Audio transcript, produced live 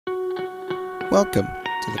Welcome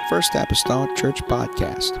to the First Apostolic Church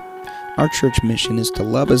Podcast. Our church mission is to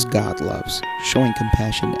love as God loves, showing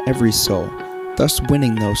compassion to every soul, thus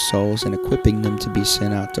winning those souls and equipping them to be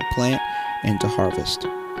sent out to plant and to harvest.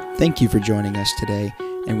 Thank you for joining us today,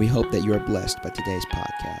 and we hope that you are blessed by today's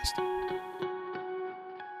podcast.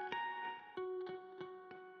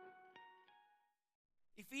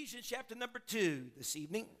 Ephesians chapter number 2 this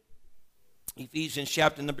evening. Ephesians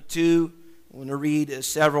chapter number 2. I want to read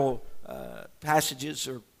several passages,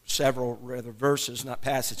 or several rather verses, not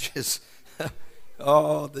passages.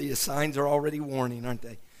 Oh, the signs are already warning, aren't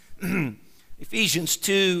they? Ephesians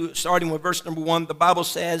 2, starting with verse number 1, the Bible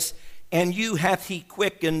says, "And you hath he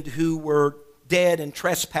quickened who were dead in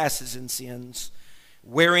trespasses and sins,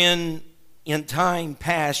 wherein in time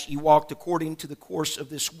past ye walked according to the course of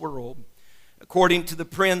this world, according to the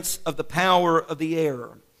prince of the power of the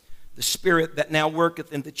air, the spirit that now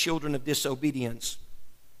worketh in the children of disobedience,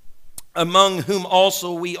 among whom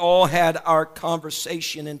also we all had our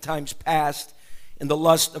conversation in times past in the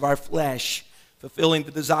lust of our flesh, fulfilling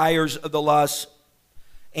the desires of the lust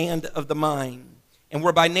and of the mind, and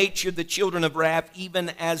were by nature the children of wrath, even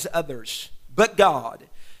as others. But God,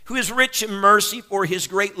 who is rich in mercy for his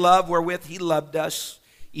great love wherewith he loved us,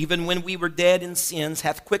 even when we were dead in sins,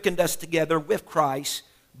 hath quickened us together with Christ.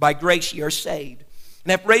 By grace ye are saved,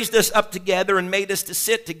 and hath raised us up together and made us to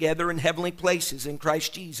sit together in heavenly places in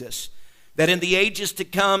Christ Jesus, that in the ages to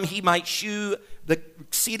come he might shew the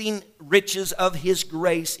exceeding riches of his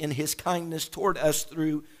grace in his kindness toward us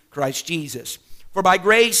through Christ Jesus. For by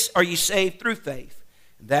grace are ye saved through faith,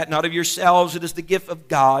 and that not of yourselves, it is the gift of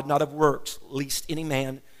God, not of works, lest any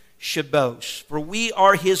man should boast. For we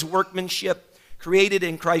are his workmanship, created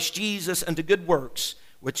in Christ Jesus unto good works,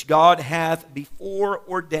 which God hath before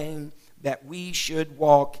ordained that we should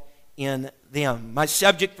walk in them." My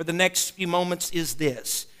subject for the next few moments is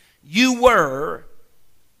this: you were,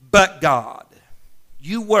 but God.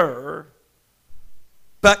 You were,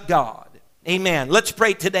 but God. Amen. Let's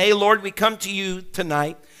pray today. Lord, we come to you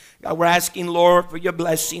tonight. God, we're asking, Lord, for your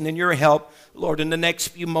blessing and your help, Lord, in the next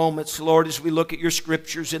few moments, Lord, as we look at your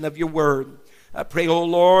scriptures and of your word. I pray, oh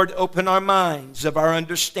Lord, open our minds of our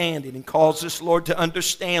understanding and cause us, Lord, to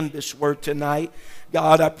understand this word tonight.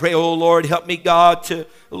 God, I pray, oh Lord, help me, God, to,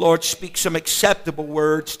 Lord, speak some acceptable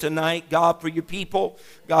words tonight, God, for your people.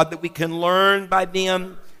 God, that we can learn by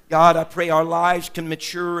them. God, I pray our lives can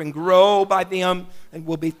mature and grow by them, and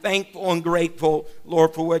we'll be thankful and grateful,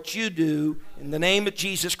 Lord, for what you do. In the name of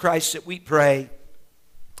Jesus Christ that we pray.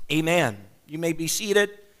 Amen. You may be seated.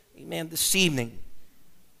 Amen. This evening.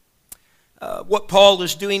 What Paul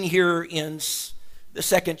is doing here in the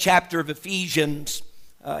second chapter of Ephesians,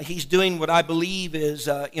 he's doing what I believe is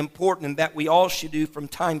important and that we all should do from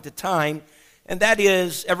time to time. And that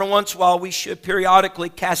is, every once in a while, we should periodically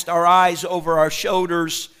cast our eyes over our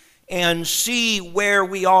shoulders and see where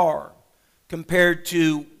we are compared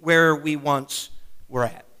to where we once were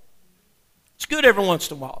at. It's good every once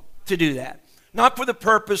in a while to do that. Not for the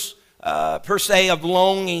purpose, per se, of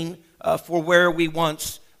longing for where we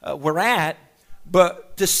once were at,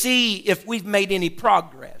 but to see if we've made any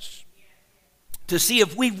progress, to see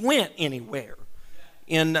if we've went anywhere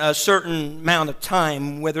in a certain amount of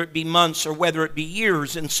time, whether it be months or whether it be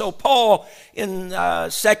years. And so Paul in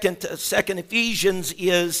second Ephesians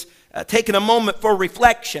is taking a moment for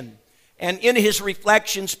reflection, and in his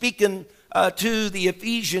reflection, speaking to the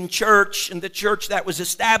Ephesian church and the church that was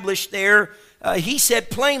established there, he said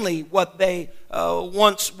plainly what they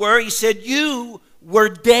once were. He said, you were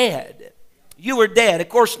dead. You were dead. Of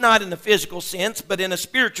course, not in the physical sense, but in a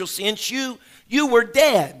spiritual sense, you were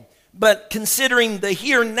dead. But considering the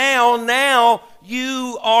here now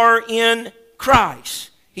you are in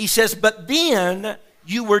Christ. He says, but then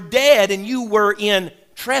you were dead and you were in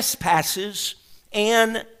trespasses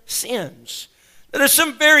and sins. Now, there's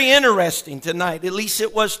something very interesting tonight, at least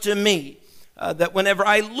it was to me, that whenever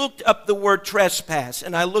I looked up the word trespass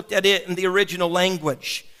and I looked at it in the original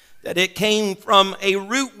language, that it came from a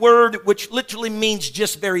root word which literally means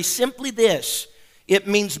just very simply this: it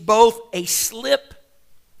means both a slip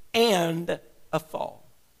and a fall.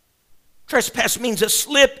 Trespass means a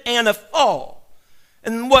slip and a fall.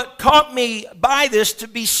 And what caught me by this to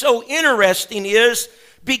be so interesting is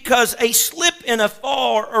because a slip and a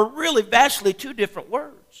fall are really vastly two different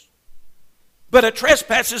words. But a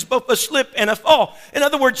trespass is both a slip and a fall. In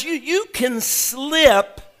other words, you can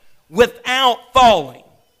slip without falling.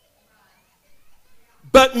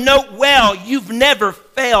 But note well, you've never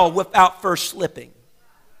fell without first slipping.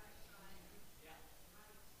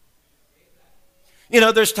 You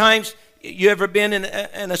know, there's times, you ever been in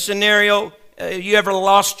a scenario, you ever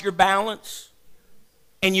lost your balance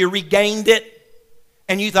and you regained it?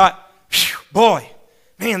 And you thought, boy,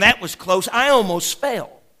 man, that was close. I almost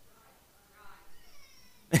fell.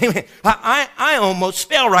 I almost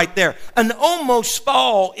fell right there. An almost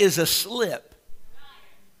fall is a slip.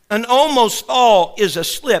 An almost fall is a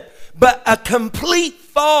slip. But a complete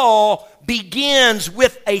fall begins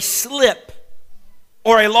with a slip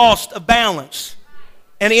or a loss of balance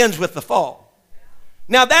and ends with the fall.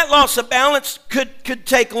 Now that loss of balance could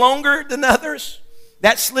take longer than others.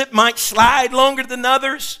 That slip might slide longer than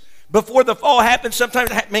others. Before the fall happens, sometimes,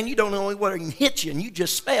 man, you don't know what can hit you and you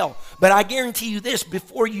just fell. But I guarantee you this,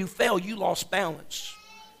 before you fell, you lost balance.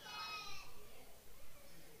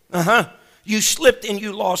 You slipped and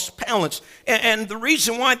you lost balance. And the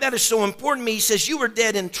reason why that is so important to me, he says, you were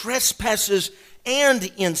dead in trespasses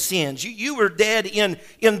and in sins. You were dead in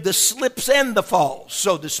the slips and the falls,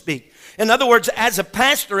 so to speak. In other words, as a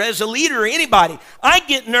pastor, as a leader, anybody, I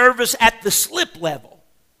get nervous at the slip level.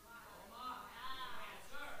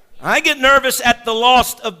 I get nervous at the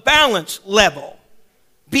loss of balance level.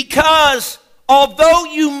 Because although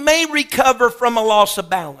you may recover from a loss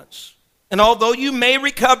of balance, and although you may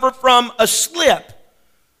recover from a slip,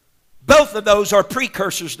 both of those are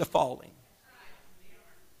precursors to falling.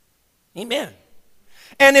 Amen.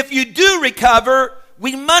 And if you do recover,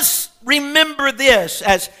 we must remember this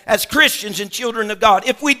as Christians and children of God.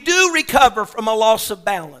 If we do recover from a loss of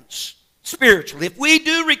balance spiritually, if we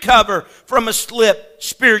do recover from a slip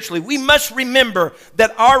spiritually, we must remember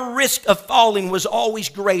that our risk of falling was always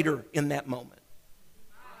greater in that moment.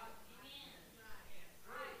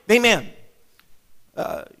 Amen.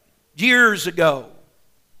 Years ago,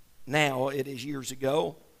 now it is years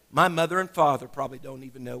ago, my mother and father probably don't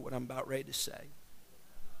even know what I'm about ready to say.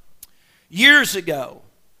 Years ago,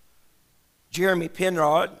 Jeremy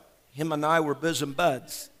Penrod, him and I were bosom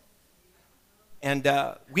buds. And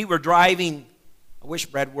we were driving. I wish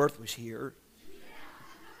Brad Worth was here.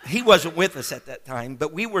 He wasn't with us at that time,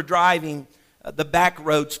 but we were driving the back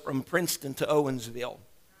roads from Princeton to Owensville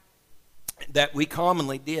that we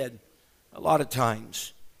commonly did a lot of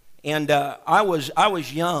times. And I was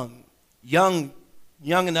young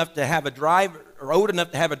enough to have a driver, or old enough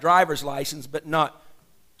to have a driver's license, but not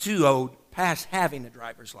too old past having a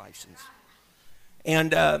driver's license.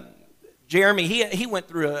 And Jeremy, he went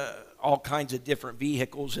through all kinds of different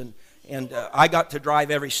vehicles, and I got to drive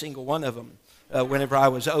every single one of them whenever I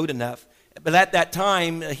was old enough. But at that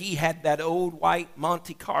time, he had that old white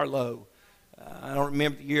Monte Carlo. I don't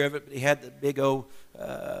remember the year of it, but he had the big old,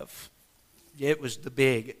 it was the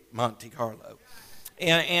big Monte Carlo.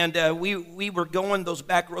 And we were going those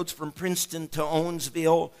back roads from Princeton to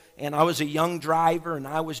Owensville, and I was a young driver, and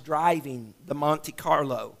I was driving the Monte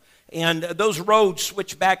Carlo. And those roads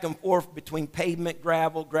switch back and forth between pavement,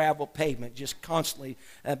 gravel, pavement, just constantly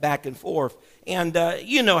back and forth. And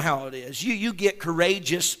you know how it is. You get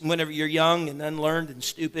courageous whenever you're young and unlearned and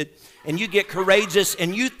stupid. And you get courageous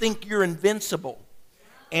and you think you're invincible.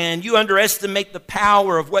 And you underestimate the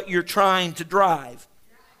power of what you're trying to drive.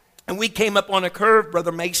 And we came up on a curve,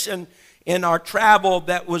 Brother Mason, in our travel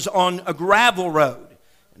that was on a gravel road.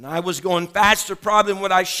 And I was going faster probably than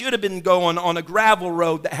what I should have been going on a gravel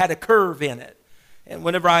road that had a curve in it. And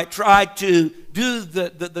whenever I tried to do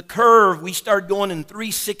the curve, we started going in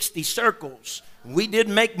 360 circles. We did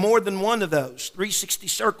make more than one of those, 360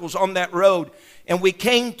 circles on that road. And we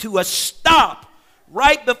came to a stop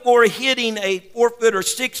right before hitting a 4-foot or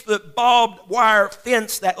 6-foot barbed wire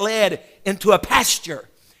fence that led into a pasture.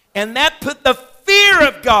 And that put the fear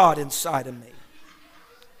of God inside of me.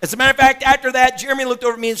 As a matter of fact, after that, Jeremy looked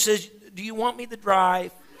over at me and says, "Do you want me to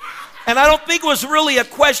drive?" And I don't think it was really a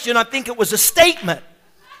question. I think it was a statement.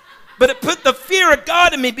 But it put the fear of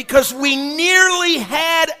God in me because we nearly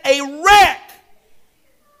had a wreck.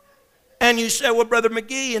 And you say, "Well, Brother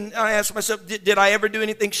McGee," and I asked myself, did I ever do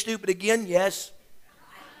anything stupid again? Yes.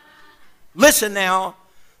 Listen now.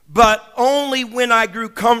 But only when I grew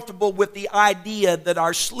comfortable with the idea that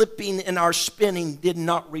our slipping and our spinning did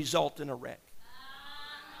not result in a wreck.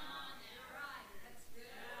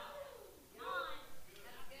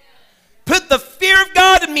 Put the fear of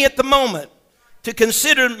God in me at the moment to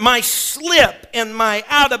consider my slip and my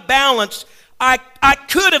out of balance. I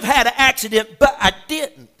could have had an accident, but I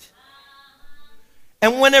didn't.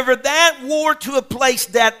 And whenever that wore to a place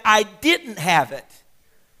that I didn't have it,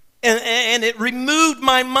 and it removed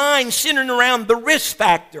my mind centering around the risk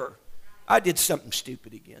factor, I did something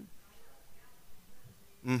stupid again.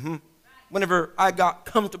 Whenever I got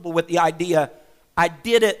comfortable with the idea, I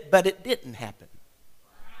did it, but it didn't happen.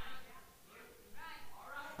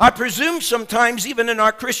 I presume sometimes, even in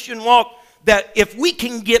our Christian walk, that if we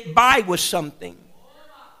can get by with something,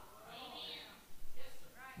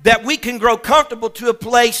 that we can grow comfortable to a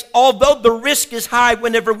place, although the risk is high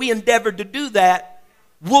whenever we endeavor to do that,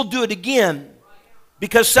 we'll do it again.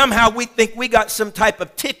 Because somehow we think we got some type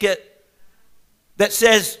of ticket that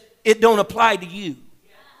says it don't apply to you.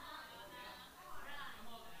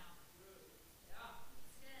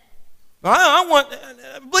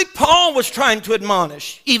 I believe Paul was trying to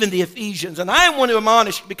admonish even the Ephesians, and I want to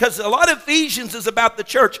admonish, because a lot of Ephesians is about the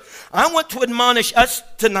church. I want to admonish us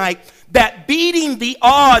tonight that beating the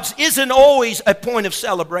odds isn't always a point of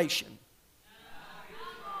celebration.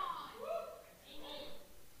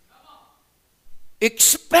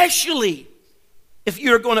 Especially if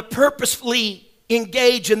you're going to purposefully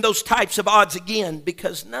engage in those types of odds again,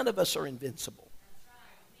 because none of us are invincible.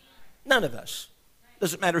 None of us.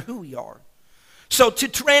 Doesn't matter who we are. So to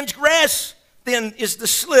transgress then is the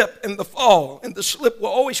slip and the fall. And the slip will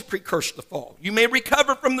always precurse the fall. You may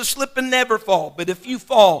recover from the slip and never fall. But if you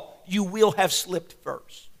fall, you will have slipped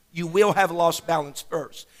first. You will have lost balance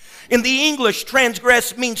first. In the English,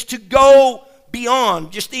 transgress means to go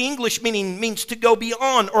beyond. Just the English meaning means to go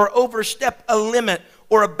beyond or overstep a limit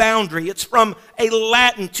or a boundary. It's from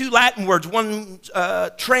two Latin words. One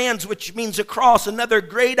trans, which means across. Another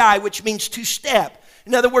gradi, which means to step.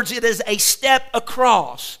 In other words, it is a step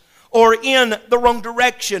across, or in the wrong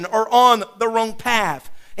direction, or on the wrong path.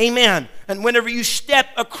 Amen. And whenever you step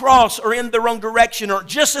across or in the wrong direction, or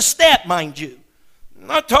just a step, mind you, I'm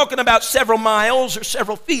not talking about several miles or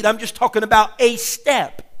several feet. I'm just talking about a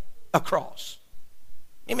step across.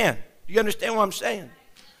 Amen. Do you understand what I'm saying?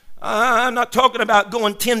 I'm not talking about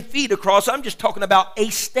going 10 feet across. I'm just talking about a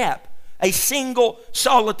step, a single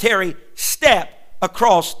solitary step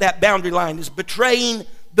across that boundary line is betraying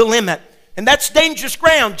the limit. And that's dangerous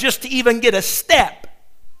ground just to even get a step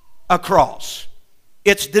across.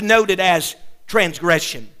 It's denoted as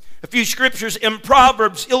transgression. A few scriptures in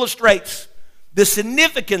Proverbs illustrates the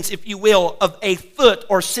significance, if you will, of a foot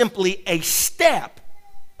or simply a step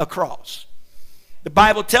across. The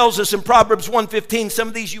Bible tells us in Proverbs 1:15, some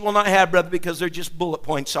of these you will not have, brother, because they're just bullet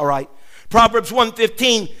points, all right. Proverbs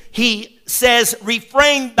 1:15, he says,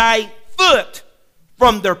 refrain thy foot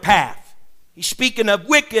from their path. He's speaking of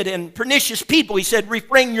wicked and pernicious people. He said,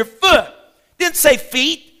 refrain your foot. Didn't say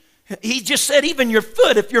feet. He just said even your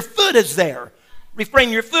foot. If your foot is there, refrain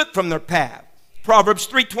your foot from their path. Proverbs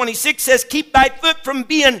 3:26 says, keep thy foot from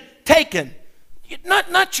being taken.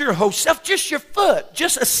 Not your whole self, just your foot,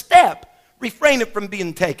 just a step. Refrain it from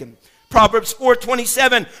being taken. Proverbs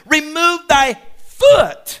 4:27, remove thy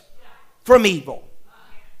foot from evil.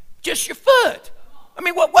 Just your foot. I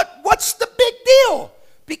mean, what's the big deal?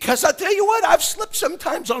 Because I tell you what, I've slipped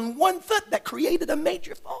sometimes on one foot that created a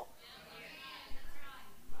major fall.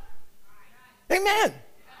 Amen.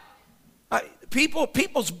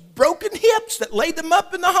 People's broken hips that laid them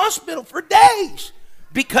up in the hospital for days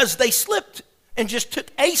because they slipped and just took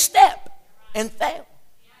a step and fell.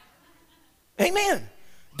 Amen.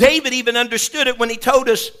 David even understood it when he told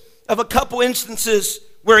us of a couple instances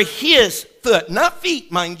where his foot, not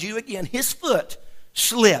feet, mind you, again, his foot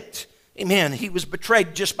slipped. Amen. He was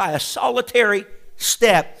betrayed just by a solitary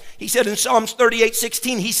step. He said in Psalms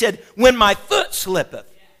 38:16, he said, when my foot slippeth,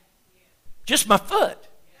 just my foot.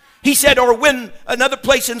 He said, or when another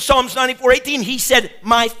place in Psalms 94:18, he said,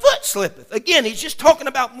 my foot slippeth. Again, he's just talking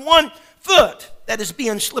about one foot that is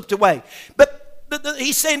being slipped away. But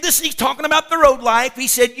he's saying this, he's talking about the road life. He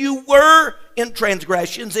said, you were in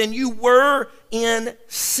transgressions and you were in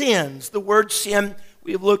sins. The word sin,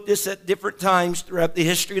 we have looked this at different times throughout the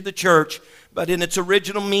history of the church, but in its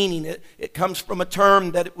original meaning, it comes from a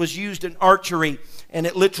term that it was used in archery, and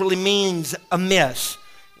it literally means a miss.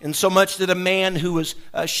 And so much that a man who was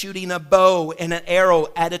shooting a bow and an arrow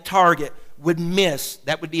at a target would miss.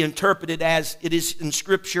 That would be interpreted as it is in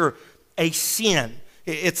Scripture a sin.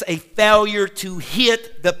 It's a failure to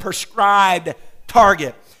hit the prescribed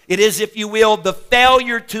target. It is, if you will, the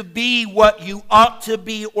failure to be what you ought to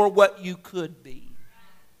be or what you could be.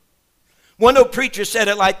 One old preacher said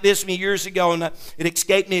it like this many years ago, and it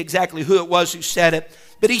escaped me exactly who it was who said it.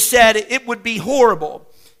 But he said it would be horrible.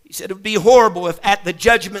 He said it would be horrible if at the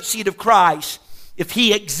judgment seat of Christ, if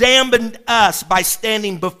he examined us by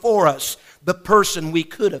standing before us, the person we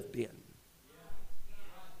could have been.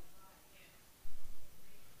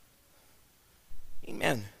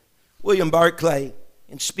 Amen. William Barclay,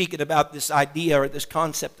 in speaking about this idea or this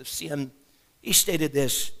concept of sin, he stated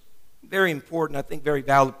this very important, I think very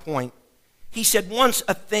valid point. He said, once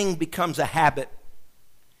a thing becomes a habit,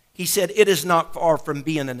 he said, it is not far from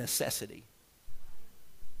being a necessity.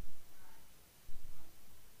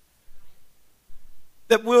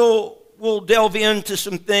 That we'll delve into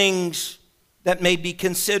some things that may be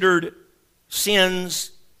considered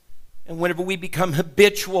sins and whenever we become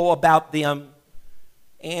habitual about them,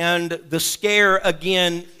 and the scare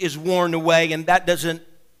again is worn away, and that doesn't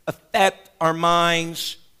affect our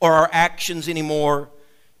minds or our actions anymore,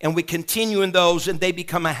 and we continue in those and they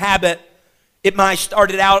become a habit. It might have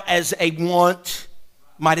started out as a want,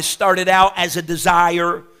 might have started out as a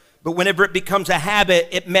desire, but whenever it becomes a habit,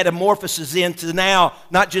 it metamorphoses into now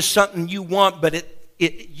not just something you want, but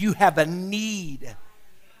you have a need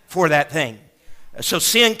for that thing. So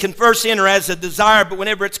sin can first enter as a desire, but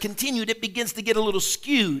whenever it's continued, it begins to get a little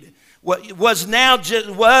skewed. What was now just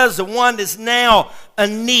was a want is now a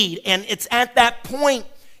need. And it's at that point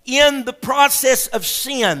in the process of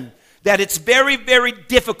sin that it's very, very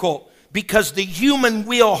difficult, because the human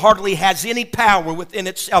will hardly has any power within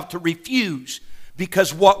itself to refuse,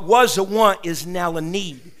 because what was a want is now a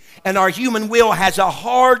need. And our human will has a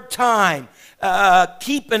hard time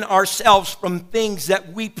keeping ourselves from things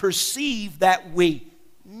that we perceive that we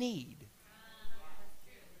need.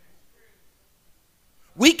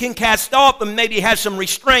 We can cast off and maybe have some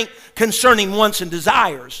restraint concerning wants and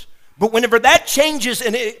desires. But whenever that changes,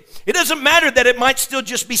 and it doesn't matter that it might still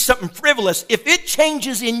just be something frivolous. If it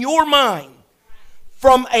changes in your mind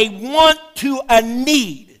from a want to a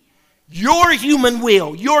need, your human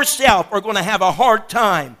will, yourself, are going to have a hard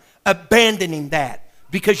time abandoning that,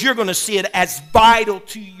 because you're going to see it as vital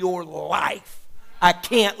to your life. I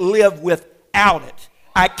can't live without it.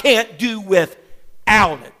 I can't do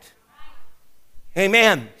without it.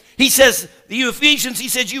 Amen. He says, the Ephesians, he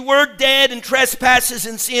says, you were dead in trespasses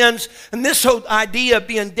and sins. And this whole idea of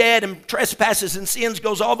being dead in trespasses and sins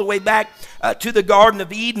goes all the way back to the Garden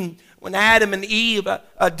of Eden, when Adam and Eve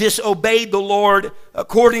disobeyed the Lord.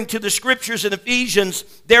 According to the scriptures in Ephesians,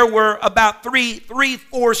 there were about three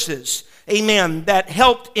forces, amen, that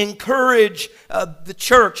helped encourage the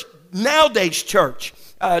church, nowadays church,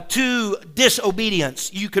 to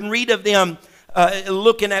disobedience. You can read of them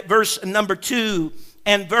looking at verse number 2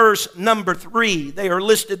 and verse number 3. They are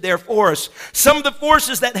listed there for us. Some of the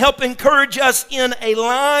forces that help encourage us in a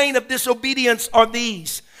line of disobedience are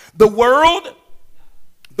these. The world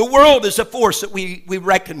is a force that we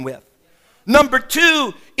reckon with. Number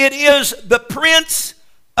 2, it is the prince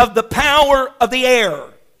of the power of the air,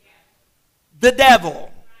 the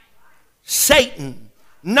devil, Satan.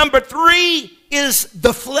 Number 3 is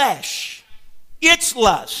the flesh, its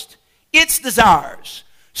lust, its desires.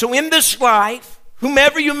 So in this life,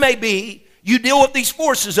 whomever you may be, you deal with these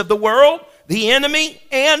forces of the world, the enemy,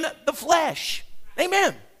 and the flesh.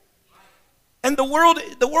 Amen. And the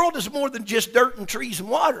world is more than just dirt and trees and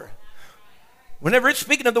water. Whenever it's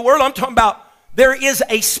speaking of the world, I'm talking about there is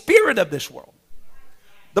a spirit of this world.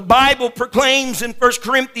 The Bible proclaims in 1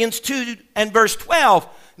 Corinthians 2 and verse 12,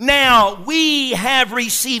 now we have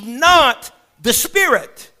received not the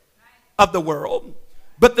spirit of the world,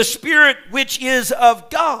 but the Spirit which is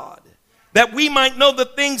of God, that we might know the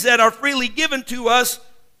things that are freely given to us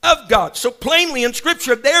of God. So plainly in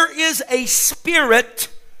Scripture, there is a spirit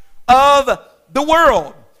of the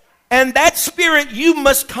world. And that spirit you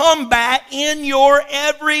must combat in your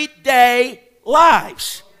everyday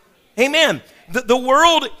lives. Amen. The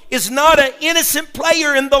world is not an innocent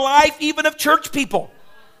player in the life even of church people.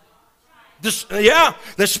 The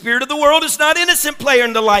spirit of the world is not an innocent player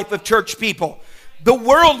in the life of church people. The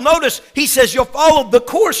world, notice, he says you'll follow the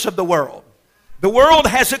course of the world. The world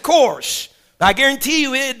has a course. I guarantee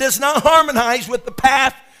you it does not harmonize with the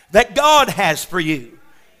path that God has for you.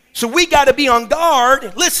 So we got to be on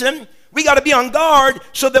guard. Listen, we got to be on guard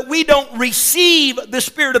so that we don't receive the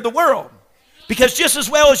spirit of the world. Because just as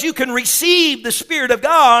well as you can receive the Spirit of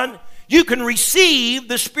God, you can receive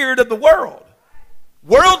the spirit of the world.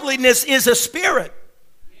 Worldliness is a spirit.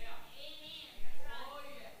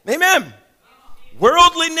 Amen.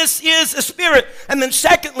 Worldliness is a spirit. And then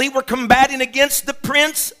secondly, we're combating against the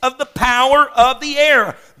prince of the power of the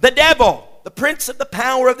air, the devil, the prince of the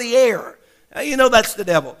power of the air. You know that's the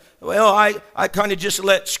devil. Well, I kind of just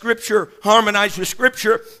let Scripture harmonize with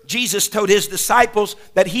Scripture. Jesus told his disciples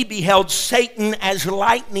that he beheld Satan as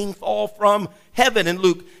lightning fall from heaven in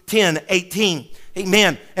Luke 10:18.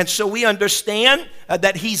 Amen. And so we understand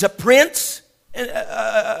that he's a prince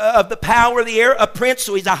of the power of the air, a prince,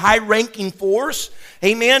 so he's a high-ranking force,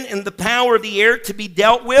 amen, in the power of the air to be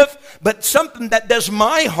dealt with. But something that does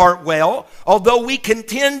my heart well, although we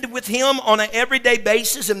contend with him on an everyday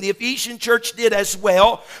basis, and the Ephesian church did as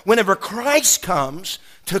well, whenever Christ comes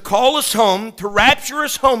to call us home, to rapture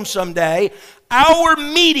us home someday, our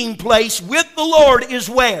meeting place with the Lord is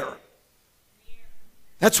where?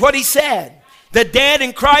 That's what he said. The dead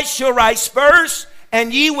in Christ shall rise first,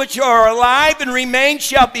 and ye which are alive and remain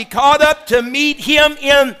shall be caught up to meet him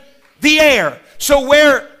in the air. So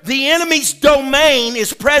where the enemy's domain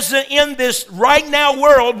is present in this right now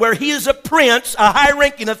world, where he is a prince, a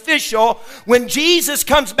high-ranking official, when Jesus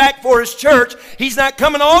comes back for his church, he's not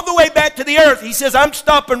coming all the way back to the earth. He says, I'm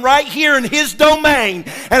stopping right here in his domain,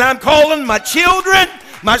 and I'm calling my children,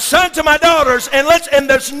 my sons and my daughters, and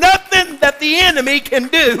there's nothing that the enemy can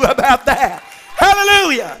do about that.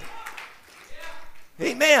 Hallelujah.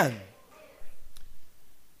 Amen.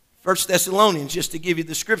 1 Thessalonians, just to give you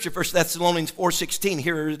the scripture, 1 Thessalonians 4:16,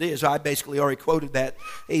 here it is. I basically already quoted that.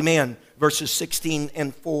 Amen. Verses 16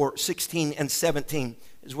 and 17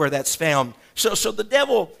 is where that's found. So the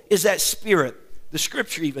devil is that spirit. The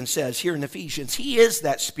scripture even says here in Ephesians, he is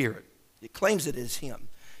that spirit. It claims it is him.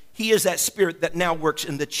 He is that spirit that now works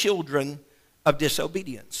in the children of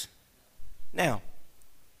disobedience. Now,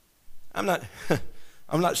 I'm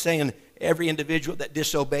not saying every individual that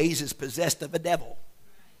disobeys is possessed of a devil.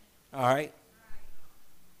 All right.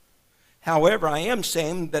 However, I am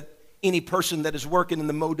saying that any person that is working in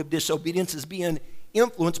the mode of disobedience is being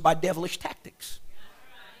influenced by devilish tactics.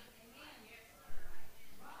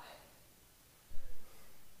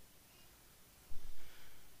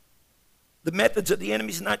 The methods of the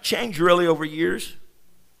enemy has not changed really over years.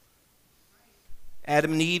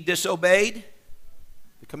 Adam and Eve disobeyed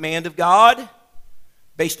the command of God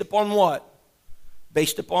based upon what?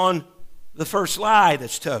 Based upon the first lie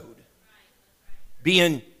that's told.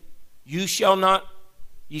 Being, you shall not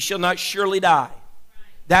surely die.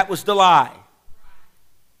 That was the lie.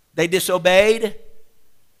 They disobeyed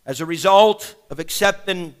as a result of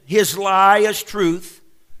accepting his lie as truth.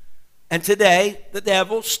 And today, the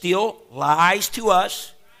devil still lies to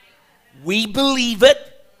us. We believe it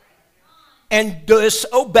and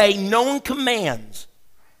disobey known commands.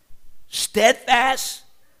 Steadfast,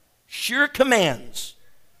 sure commands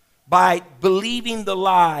by believing the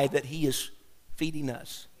lie that he is feeding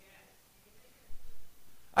us.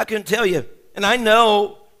 I can tell you, and I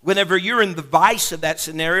know whenever you're in the vice of that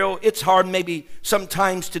scenario, it's hard maybe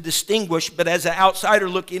sometimes to distinguish, but as an outsider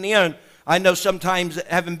looking in, I know sometimes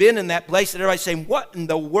having been in that place that everybody's saying, what in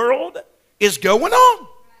the world is going on?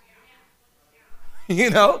 You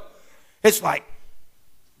know, it's like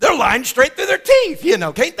they're lying straight through their teeth, you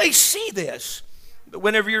know, can't they see this? But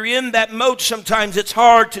whenever you're in that mode, sometimes it's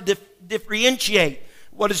hard to differentiate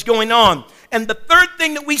what is going on. And the third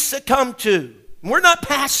thing that we succumb to, we're not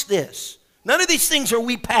past this. None of these things are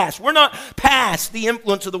we past. We're not past the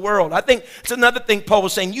influence of the world. I think it's another thing Paul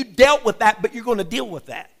was saying. You dealt with that, but you're going to deal with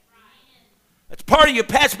that. It's part of your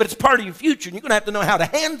past, but it's part of your future. And you're going to have to know how to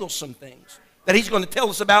handle some things that he's going to tell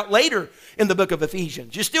us about later in the book of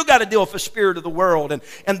Ephesians. You still got to deal with the spirit of the world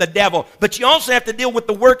and the devil. But you also have to deal with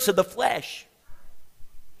the works of the flesh.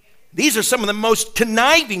 These are some of the most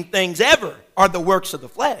conniving things ever, are the works of the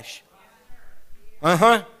flesh.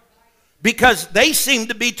 Because they seem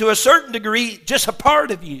to be, to a certain degree, just a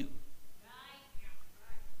part of you.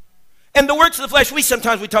 And the works of the flesh, we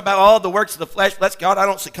talk about, the works of the flesh. Bless God, I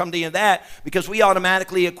don't succumb to any of that, because we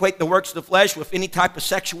automatically equate the works of the flesh with any type of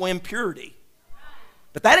sexual impurity.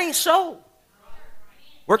 But that ain't so.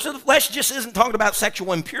 Works of the flesh just isn't talking about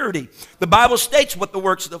sexual impurity. The Bible states what the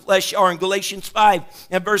works of the flesh are in Galatians 5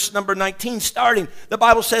 and verse number 19 starting. The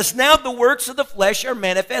Bible says, now the works of the flesh are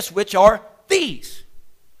manifest, which are these: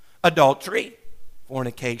 adultery,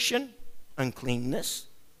 fornication, uncleanness,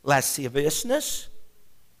 lasciviousness.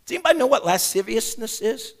 Does anybody know what lasciviousness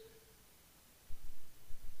is?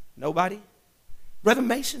 Nobody? Brother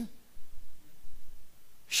Mason?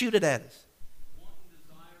 Shoot it at us.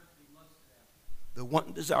 The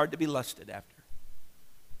wanting desire to be lusted after.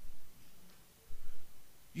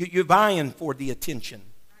 You're vying for the attention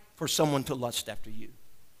for someone to lust after you.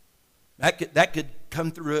 That could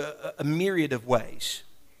come through a myriad of ways.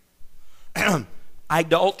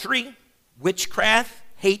 Idolatry, witchcraft,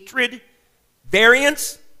 hatred,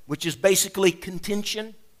 variance, which is basically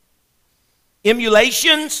contention,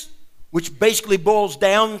 emulations, which basically boils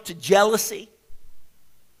down to jealousy,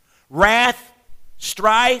 wrath,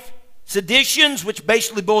 strife, seditions, which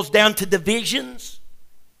basically boils down to divisions.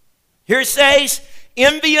 Here it says,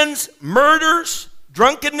 envyings, murders,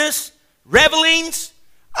 drunkenness, revelings.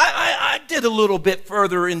 I did a little bit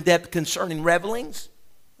further in depth concerning revelings.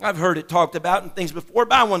 I've heard it talked about in things before,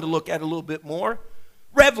 but I wanted to look at it a little bit more.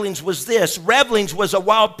 Revelings was this. Revelings was a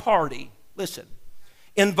wild party, listen,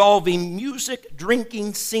 involving music,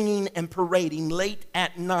 drinking, singing, and parading late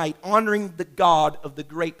at night, honoring the god of the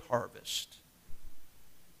grape harvest.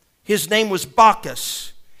 His name was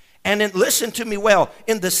Bacchus. And listen to me well,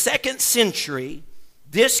 in the 2nd century,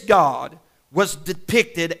 this god was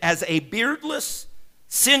depicted as a beardless,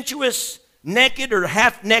 sensuous, naked or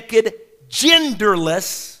half-naked,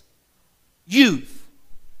 genderless youth.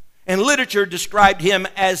 And literature described him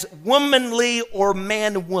as womanly or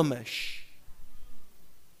man-womanish.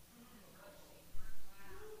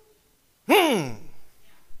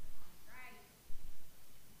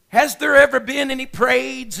 Has there ever been any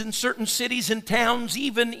parades in certain cities and towns,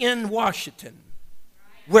 even in Washington,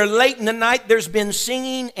 where late in the night there's been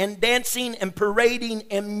singing and dancing and parading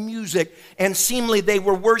and music, and seemingly they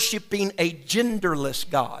were worshiping a genderless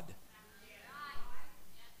God?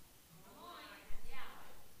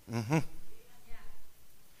 And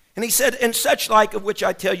he said, and such like of which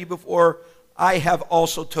I tell you before, I have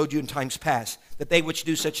also told you in times past, that they which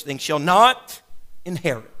do such things shall not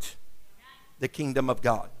inherit the kingdom of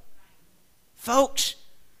God. Folks,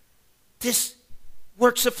 this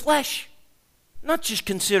works of flesh, not just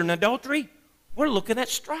considering adultery, we're looking at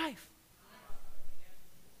strife.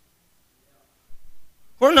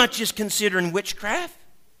 We're not just considering witchcraft,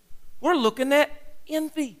 we're looking at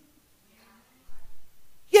envy.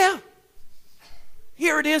 Yeah.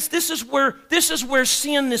 Here it is. This is where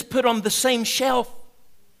sin is put on the same shelf.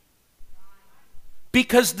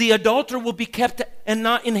 Because the adulterer will be kept and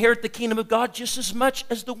not inherit the kingdom of God just as much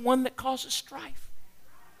as the one that causes strife.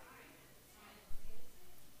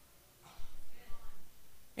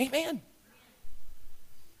 Amen.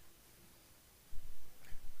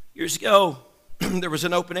 Years ago, there was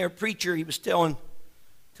an open-air preacher. He was telling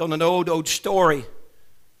an old story.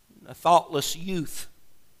 A thoughtless youth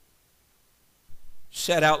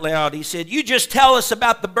said out loud, he said, "You just tell us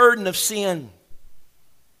about the burden of sin."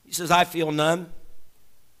 He says, "I feel none."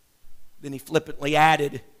 Then he flippantly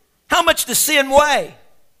added, "How much does sin weigh?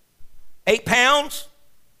 8 pounds?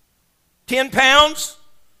 10 pounds?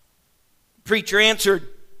 The preacher answered,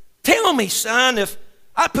 "Tell me, son, if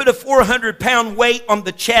I put a 400-pound weight on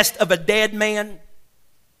the chest of a dead man,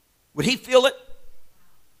 would he feel it?"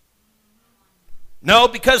 "No,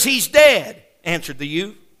 because he's dead," answered the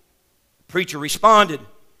youth. The preacher responded,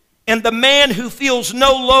 "And the man who feels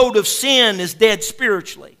no load of sin is dead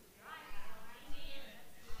spiritually."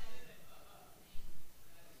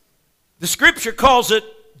 The scripture calls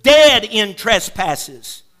it dead in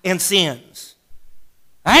trespasses and sins.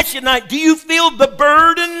 I ask you tonight, do you feel the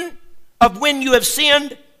burden of when you have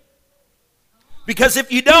sinned? Because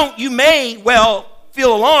if you don't, you may well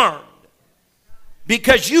feel alarmed.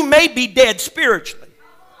 Because you may be dead spiritually.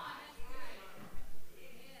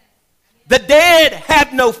 The dead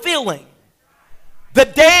have no feeling. The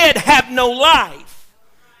dead have no life.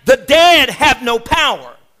 The dead have no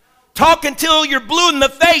power. Talk until you're blue in the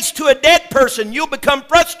face to a dead person. You'll become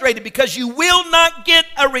frustrated because you will not get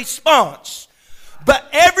a response. But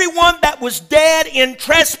everyone that was dead in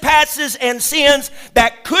trespasses and sins,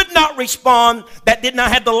 that could not respond, that did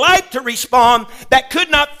not have the life to respond, that could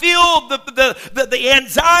not feel the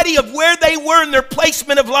anxiety of where they were in their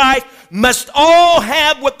placement of life, must all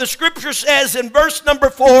have what the scripture says in verse number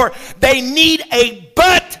 4. They need a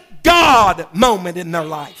but God moment in their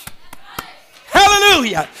life.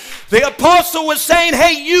 Hallelujah. The apostle was saying,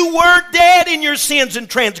 hey, you were dead in your sins and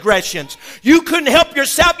transgressions. You couldn't help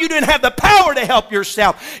yourself. You didn't have the power to help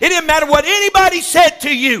yourself. It didn't matter what anybody said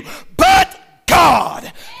to you. But God.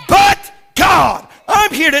 But God.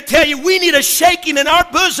 I'm here to tell you we need a shaking in our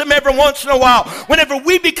bosom every once in a while. Whenever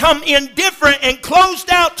we become indifferent and closed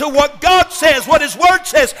out to what God says, what His Word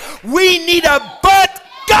says, we need a but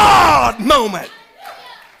God moment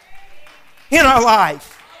in our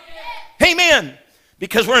life. Amen.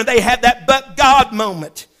 Because when they have that but God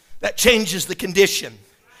moment, that changes the condition.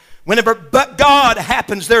 Whenever but God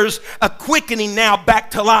happens, there's a quickening now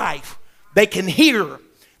back to life. They can hear,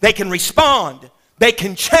 they can respond, they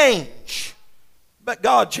can change. But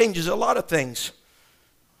God changes a lot of things.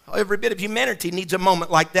 Every bit of humanity needs a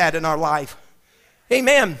moment like that in our life.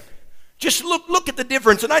 Amen. Just look at the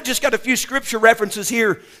difference. And I just got a few scripture references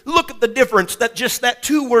here. Look at the difference that just that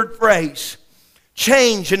 2-word phrase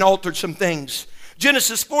changed and altered some things.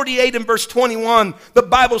 Genesis 48 and verse 21, the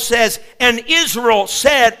Bible says, and Israel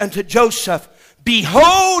said unto Joseph,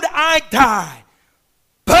 behold, I die,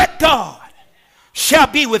 but God shall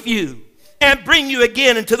be with you and bring you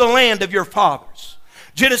again into the land of your fathers.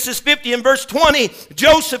 Genesis 50 and verse 20,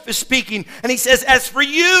 Joseph is speaking, and he says, as for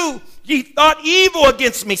you, ye thought evil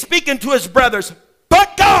against me, speaking to his brothers,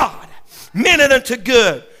 but God meant it unto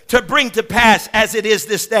good, to bring to pass as it is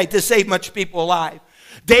this day, to save much people alive.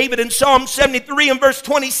 David in Psalm 73 and verse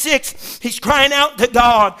 26, he's crying out to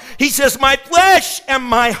God. He says, my flesh and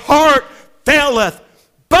my heart faileth,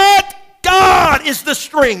 but God is the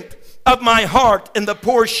strength of my heart and the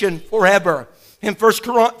portion forever. In 1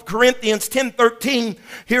 Corinthians 10:13,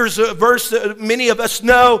 here's a verse that many of us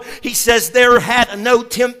know. He says, there had no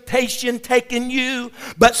temptation taken you,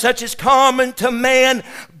 but such is common to man.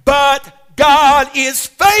 But God is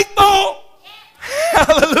faithful.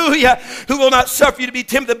 Hallelujah. Who will not suffer you to be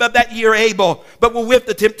tempted above that ye are able, but will with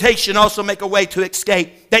the temptation also make a way to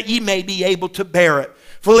escape, that ye may be able to bear it.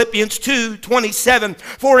 Philippians 2:27.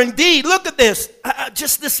 For indeed, look at this,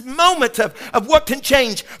 just this moment of what can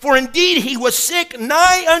change. For indeed he was sick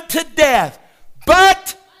nigh unto death,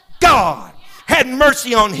 but God had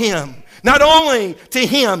mercy on him. Not only to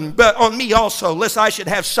him, but on me also, lest I should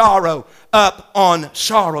have sorrow up on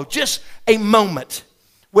sorrow. Just a moment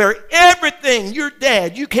where everything, you're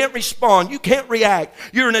dead, you can't respond, you can't react.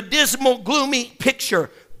 You're in a dismal, gloomy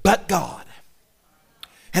picture, but God.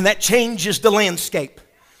 And that changes the landscape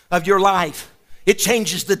of your life. It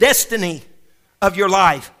changes the destiny of your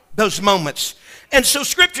life, those moments. And so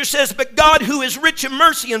Scripture says, but God who is rich in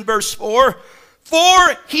mercy in verse 4,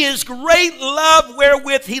 for his great love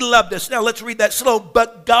wherewith he loved us. Now let's read that slow.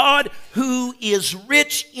 But God who is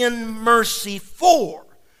rich in mercy for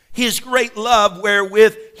his great love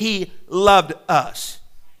wherewith he loved us.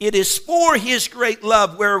 It is for his great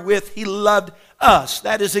love wherewith he loved us.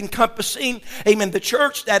 That is encompassing, amen, the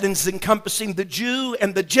church. That is encompassing the Jew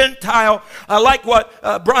and the Gentile. I like what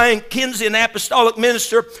Brian Kinsey, an apostolic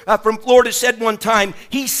minister from Florida, said one time.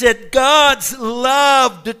 He said, God's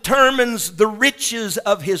love determines the riches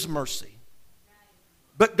of his mercy.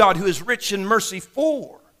 But God, who is rich in mercy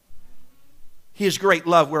for his great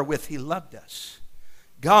love wherewith he loved us.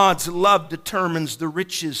 God's love determines the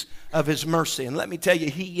riches of his mercy. And let me tell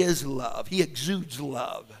you, he is love. He exudes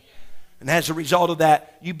love. And as a result of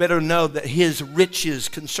that, you better know that his riches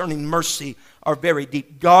concerning mercy are very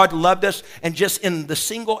deep. God loved us, and just in the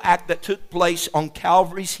single act that took place on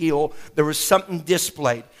Calvary's Hill, there was something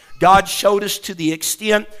displayed. God showed us to the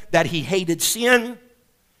extent that he hated sin,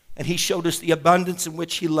 and he showed us the abundance in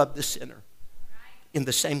which he loved the sinner in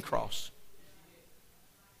the same cross.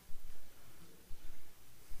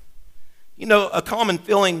 You know, a common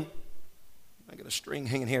feeling, I got a string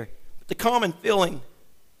hanging here, but the common feeling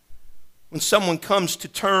when someone comes to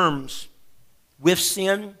terms with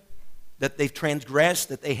sin, that they've transgressed,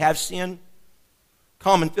 that they have sinned,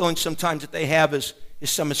 common feeling sometimes that they have is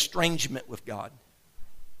some estrangement with God.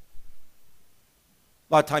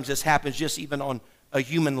 A lot of times this happens just even on a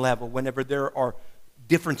human level. Whenever there are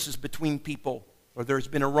differences between people, or there's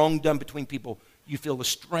been a wrong done between people, you feel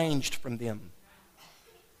estranged from them.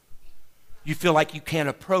 You feel like you can't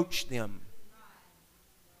approach them.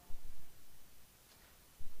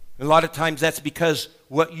 A lot of times that's because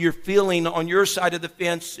what you're feeling on your side of the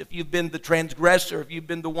fence, if you've been the transgressor, if you've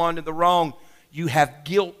been the one in the wrong, you have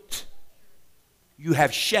guilt. You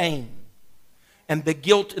have shame. And the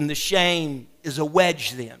guilt and the shame is a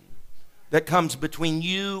wedge then that comes between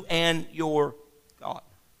you and your God.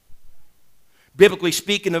 Biblically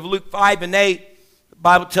speaking, of Luke 5 and 8, the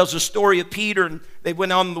Bible tells the story of Peter, and they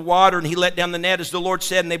went on the water, and he let down the net as the Lord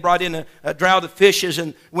said, and they brought in a draught of fishes.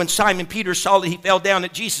 And when Simon Peter saw that, he fell down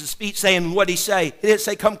at Jesus' feet, saying, what did he say? He didn't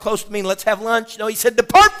say, come close to me and let's have lunch. No, he said,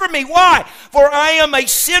 depart from me. Why? For I am a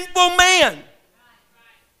sinful man.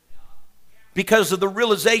 Because of the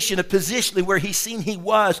realization of positionally where he seen he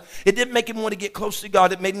was, it didn't make him want to get close to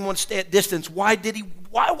God. It made him want to stay at distance. Why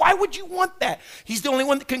would you want that? He's the only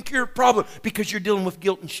one that can cure a problem, because you're dealing with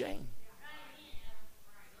guilt and shame.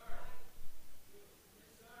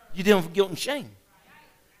 You're dealing with guilt and shame.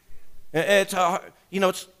 It's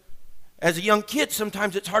as a young kid,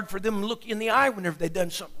 sometimes it's hard for them to look you in the eye whenever they've done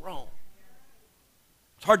something wrong.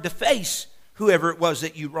 It's hard to face whoever it was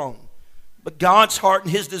that you wronged. But God's heart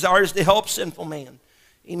and his desire is to help sinful man.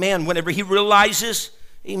 Amen. Whenever he realizes,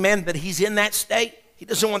 amen, that he's in that state, he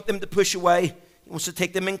doesn't want them to push away. He wants to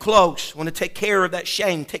take them in close. Want to take care of that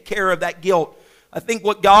shame, take care of that guilt. I think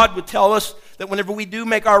what God would tell us, that whenever we do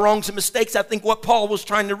make our wrongs and mistakes, I think what Paul was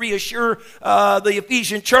trying to reassure the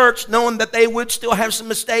Ephesian church, knowing that they would still have some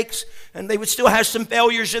mistakes and they would still have some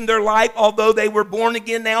failures in their life, although they were born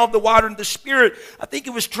again now of the water and the Spirit. I think it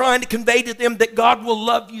was trying to convey to them that God will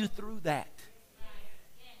love you through that.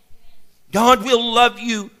 God will love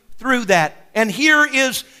you through that. And here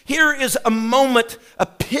is a moment, a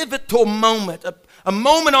pivotal moment, a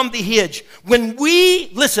moment on the hinge. When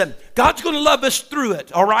listen, God's going to love us through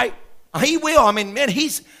it, all right? He will. I mean, man,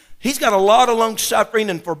 he's got a lot of long suffering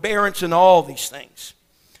and forbearance and all these things.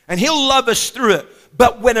 And he'll love us through it.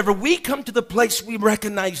 But whenever we come to the place we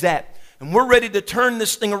recognize that, and we're ready to turn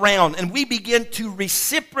this thing around, and we begin to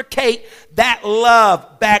reciprocate that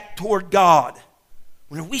love back toward God,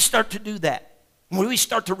 when we start to do that, when we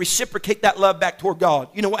start to reciprocate that love back toward God,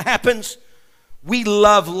 you know what happens? we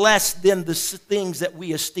love less than the things that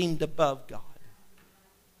we esteemed above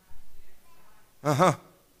God.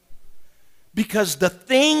 Because the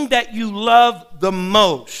thing that you love the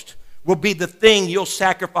most will be the thing you'll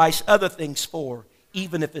sacrifice other things for,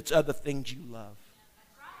 even if it's other things you love.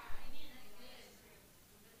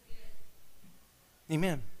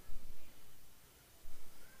 Amen.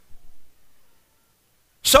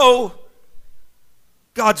 So,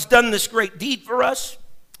 God's done this great deed for us,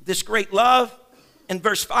 this great love. And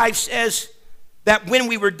verse 5 says that when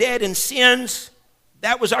we were dead in sins,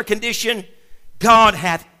 that was our condition, God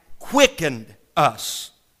hath quickened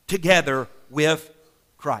us together with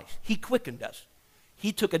Christ. He quickened us.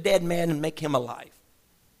 He took a dead man and made him alive.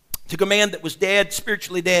 Took a man that was dead,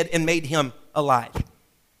 spiritually dead, and made him alive.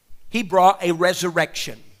 He brought a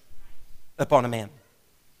resurrection upon a man.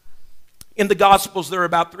 In the Gospels, there are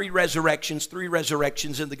about three resurrections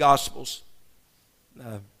in the Gospels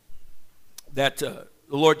that the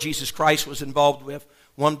Lord Jesus Christ was involved with.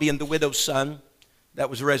 One being the widow's son that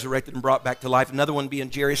was resurrected and brought back to life. Another one being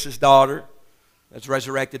Jairus' daughter that's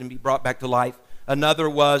resurrected and be brought back to life. Another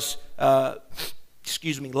was,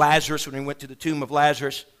 Lazarus, when he went to the tomb of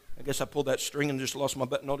Lazarus. I guess I pulled that string and just lost my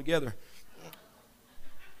button altogether.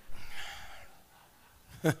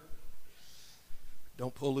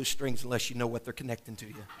 Don't pull loose strings unless you know what they're connecting to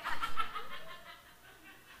you.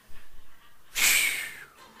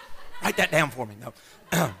 Write that down for me. No.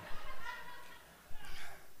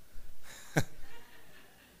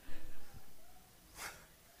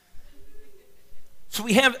 So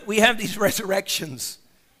we have these resurrections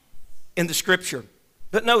in the Scripture.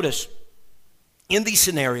 But notice, in these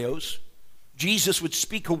scenarios, Jesus would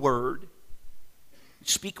speak a word. He'd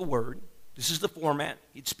speak a word. This is the format.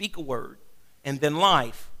 He'd speak a word. And then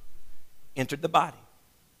life entered the body.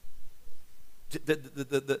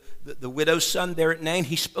 The widow's son there at Nain,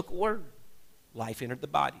 he spoke a word. Life entered the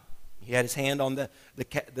body. He had his hand on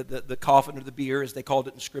the coffin or the bier, as they called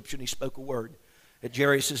it in Scripture, and he spoke a word. At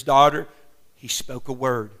Jairus' daughter, he spoke a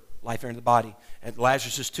word. Life entered the body. At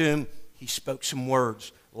Lazarus' tomb, he spoke some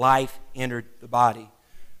words. Life entered the body.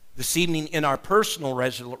 This evening, in our personal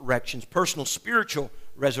resurrections, personal spiritual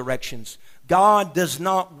resurrections, God does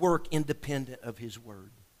not work independent of His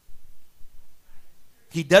Word.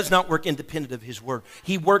 He does not work independent of His Word.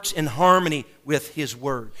 He works in harmony with His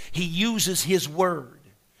Word. He uses His Word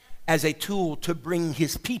as a tool to bring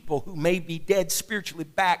His people who may be dead spiritually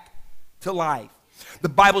back to life. The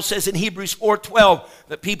Bible says in Hebrews 4:12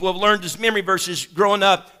 that people have learned as memory verses growing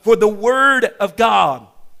up, for the Word of God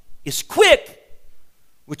is quick,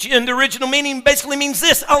 which in the original meaning basically means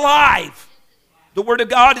this, alive. The Word of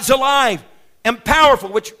God is alive and powerful,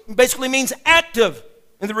 which basically means active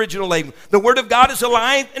in the original language. The Word of God is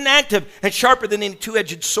alive and active and sharper than any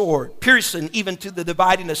two-edged sword, piercing even to the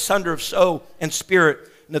dividing asunder of soul and spirit,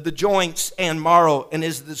 and of the joints and marrow, and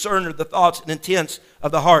is the discerner of the thoughts and intents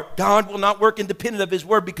of the heart. God will not work independent of His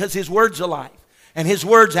Word because His Word's alive and His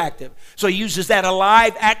Word's active. So He uses that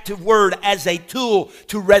alive, active Word as a tool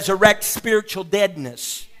to resurrect spiritual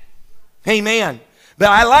deadness. Amen. But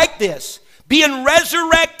I like this. Being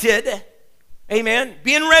resurrected, amen,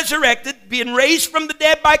 being resurrected, being raised from the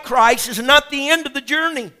dead by Christ is not the end of the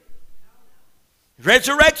journey.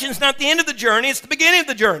 Resurrection is not the end of the journey, it's the beginning of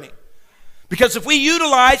the journey. Because if we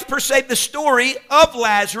utilize, per se, the story of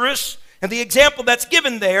Lazarus and the example that's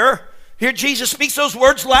given there, here Jesus speaks those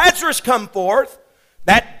words, Lazarus come forth.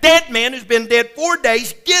 That dead man who's been dead 4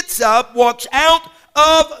 days gets up, walks out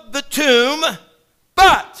of the tomb,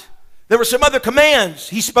 but there were some other commands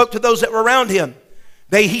he spoke to those that were around him.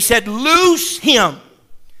 He said, loose him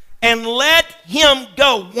and let him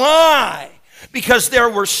go. Why? Because there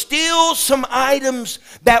were still some items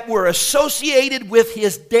that were associated with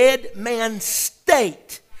his dead man's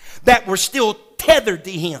state that were still tethered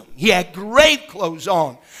to him. He had grave clothes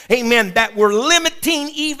on, amen, that were limiting,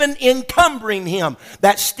 even encumbering him,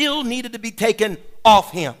 that still needed to be taken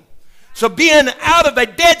off him. So being out of a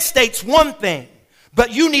dead state's one thing,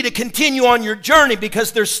 but you need to continue on your journey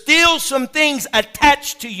because there's still some things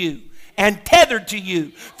attached to you and tethered to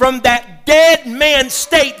you from that dead man's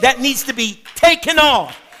state that needs to be taken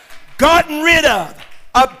off, gotten rid of,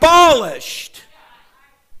 abolished.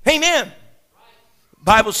 Amen. The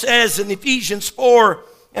Bible says in Ephesians 4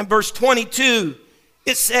 and verse 22,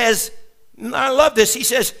 it says, and I love this, he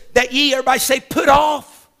says, that ye, everybody say, put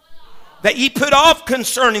off. That ye put off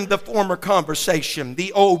concerning the former conversation,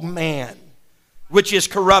 the old man, which is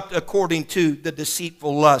corrupt according to the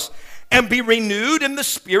deceitful lust, and be renewed in the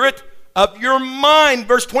spirit of your mind.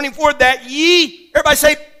 Verse 24, that ye, everybody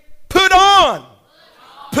say, put on.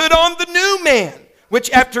 Put on the new man,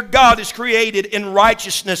 which after God is created in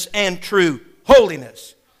righteousness and true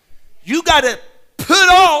holiness. You got to put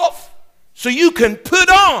off so you can put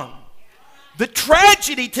on. The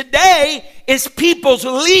tragedy today is people's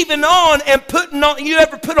leaving on and putting on. You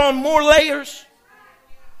ever put on more layers?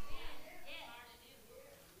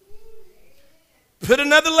 Put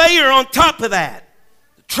another layer on top of that.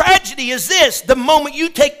 The tragedy is this: the moment you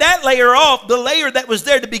take that layer off, the layer that was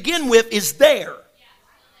there to begin with is there.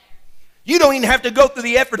 You don't even have to go through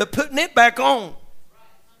the effort of putting it back on.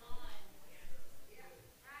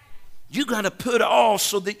 You got to put off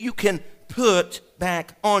so that you can put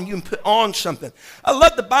back on. You can put on something. I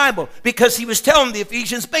love the Bible because he was telling the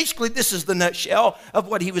Ephesians, basically this is the nutshell of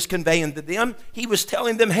what he was conveying to them. He was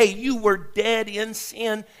telling them, hey, you were dead in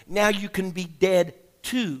sin. Now you can be dead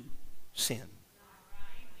to sin.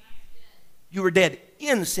 You were dead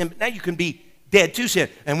in sin, but now you can be dead to sin.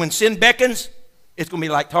 And when sin beckons, it's going to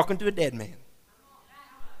be like talking to a dead man.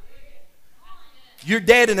 You're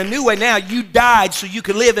dead in a new way now. You died so you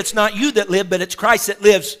can live. It's not you that live, but it's Christ that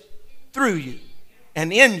lives through you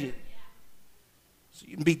and in you. So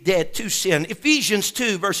you can be dead to sin. Ephesians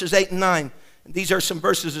 2, verses 8 and 9. And these are some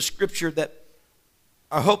verses of Scripture that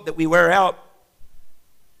I hope that we wear out.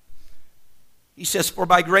 He says, for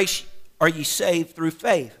by grace are ye saved through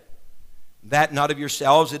faith. That not of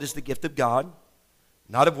yourselves, it is the gift of God,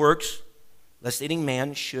 not of works, lest any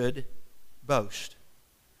man should boast.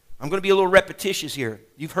 I'm going to be a little repetitious here.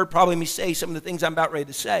 You've heard probably me say some of the things I'm about ready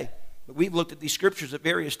to say. But we've looked at these scriptures at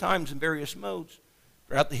various times in various modes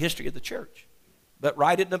throughout the history of the church. But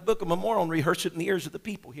write it in a book of memorial and rehearse it in the ears of the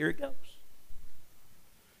people. Here it goes.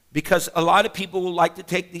 Because a lot of people will like to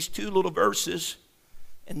take these two little verses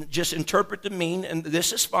and just interpret the mean, and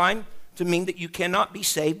this is fine, to mean that you cannot be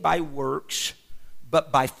saved by works,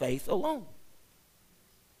 but by faith alone.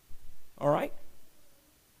 All right?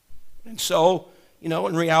 And so, you know,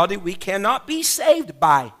 in reality, we cannot be saved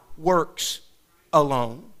by works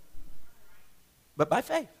alone, but by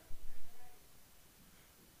faith.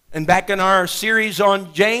 And back in our series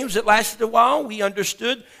on James that lasted a while, we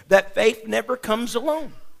understood that faith never comes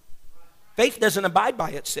alone. Faith doesn't abide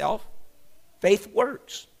by itself. Faith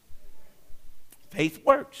works. Faith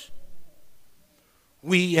works.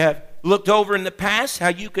 We have looked over in the past how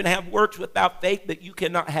you can have works without faith, but you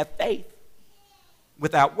cannot have faith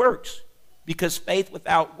without works. Because faith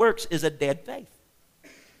without works is a dead faith.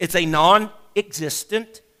 It's a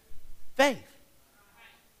non-existent faith.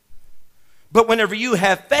 But whenever you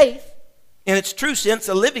have faith, in its true sense,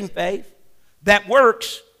 a living faith, that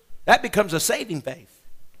works, that becomes a saving faith.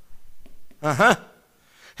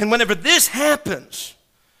 And whenever this happens,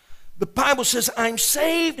 the Bible says, I'm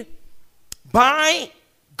saved by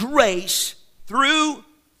grace through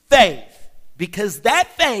faith. Because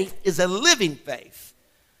that faith is a living faith.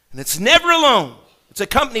 And it's never alone. It's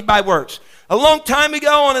accompanied by works. A long time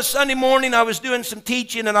ago on a Sunday morning, I was doing some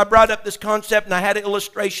teaching and I brought up this concept and I had an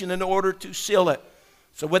illustration in order to seal it.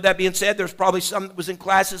 So with that being said, there's probably some that was in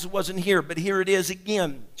classes that wasn't here. But here it is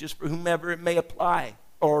again, just for whomever it may apply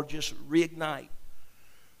or just reignite.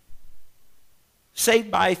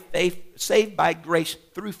 Saved by faith, saved by grace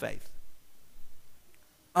through faith.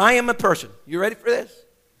 I am a person. You ready for this?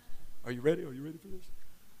 Are you ready? Are you ready for this?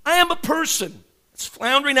 I am a person that's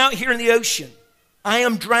floundering out here in the ocean. I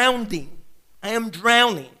am drowning. I am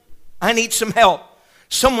drowning. I need some help.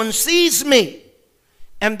 Someone sees me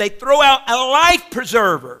and they throw out a life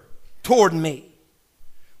preserver toward me.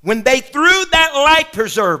 When they threw that life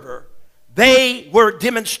preserver, they were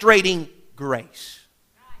demonstrating grace.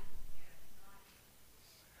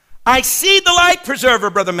 I see the life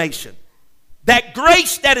preserver, Brother Mason. That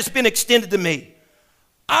grace that has been extended to me.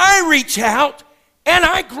 I reach out and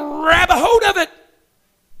I grab a hold of it.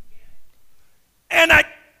 And I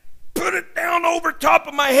put it down over top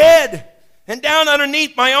of my head and down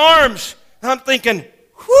underneath my arms. And I'm thinking,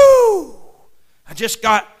 whew, I just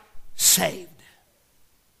got saved.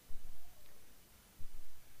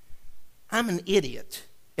 I'm an idiot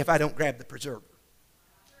if I don't grab the preserver.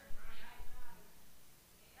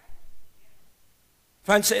 If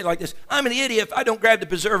I can say it like this, I'm an idiot if I don't grab the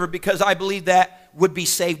preserver because I believe that would be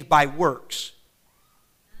saved by works.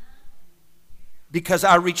 Because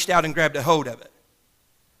I reached out and grabbed a hold of it.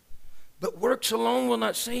 But works alone will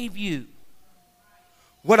not save you.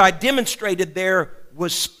 What I demonstrated there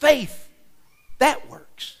was faith. That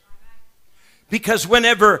works. Because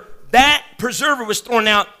whenever that preserver was thrown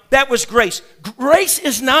out, that was grace. Grace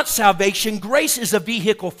is not salvation. Grace is a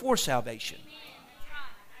vehicle for salvation.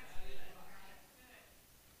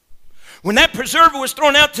 When that preserver was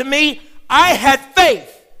thrown out to me, I had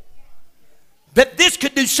faith that this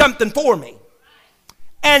could do something for me.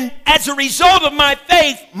 And as a result of my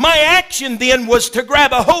faith, my action then was to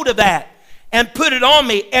grab a hold of that and put it on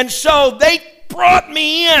me. And so they brought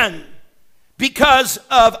me in because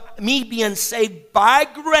of me being saved by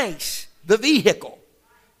grace, the vehicle,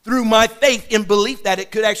 through my faith in belief that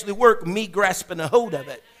it could actually work, me grasping a hold of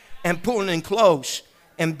it and pulling in close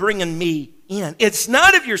and bringing me in. It's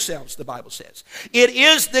not of yourselves, the Bible says. It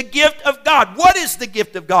is the gift of God. What is the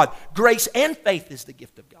gift of God? Grace and faith is the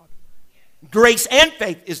gift of God. Grace and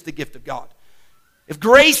faith is the gift of God. If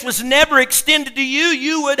grace was never extended to you,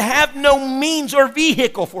 you would have no means or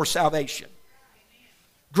vehicle for salvation.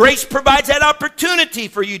 Grace provides that opportunity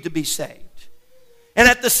for you to be saved. And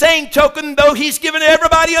at the same token, though, He's given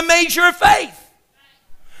everybody a measure of faith.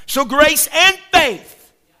 So grace and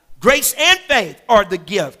faith are the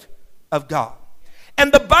gift of God.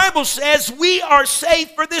 And the Bible says we are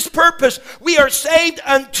saved for this purpose. We are saved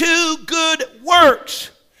unto good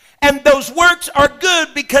works. And those works are good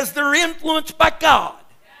because they're influenced by God.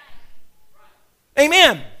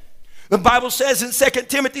 Amen. The Bible says in 2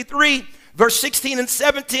 Timothy 3, verse 16 and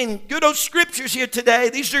 17, good old scriptures here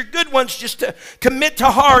today. These are good ones just to commit to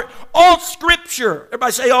heart. All scripture,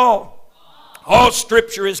 everybody say all. All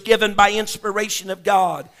scripture is given by inspiration of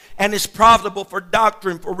God and is profitable for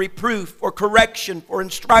doctrine, for reproof, for correction, for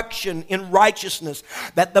instruction in righteousness,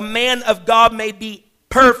 that the man of God may be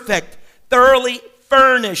perfect, thoroughly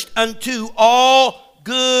furnished unto all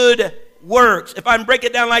good works. If I can break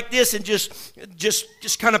it down like this and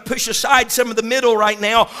just kind of push aside some of the middle right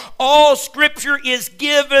now, all scripture is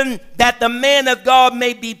given that the man of God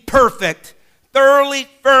may be perfect, thoroughly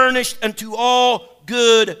furnished unto all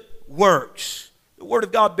good works. The Word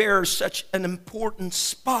of God bears such an important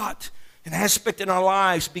spot and aspect in our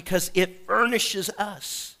lives because it furnishes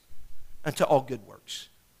us unto all good works.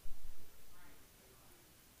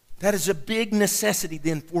 That is a big necessity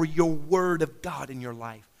then for your Word of God in your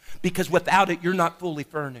life. Because without it, you're not fully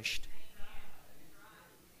furnished.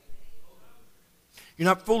 You're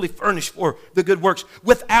not fully furnished for the good works.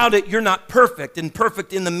 Without it, you're not perfect. And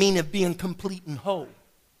perfect in the meaning of being complete and whole.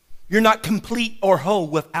 You're not complete or whole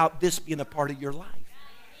without this being a part of your life.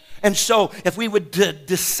 And so if we would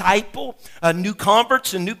disciple new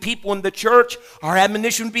converts and new people in the church, our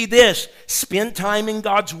admonition would be this: spend time in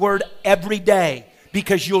God's Word every day.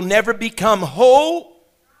 Because you'll never become whole,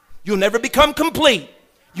 you'll never become complete,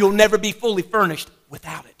 you'll never be fully furnished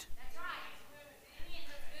without it.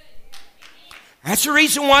 That's the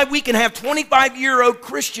reason why we can have 25-year-old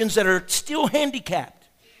Christians that are still handicapped.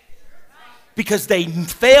 Because they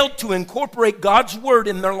failed to incorporate God's Word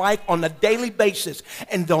in their life on a daily basis.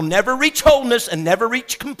 And they'll never reach wholeness and never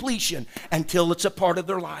reach completion until it's a part of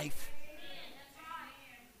their life.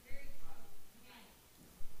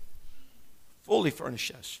 Fully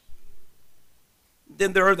furnish us.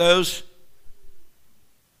 Then there are those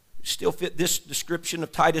who still fit this description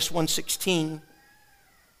of Titus 1:16.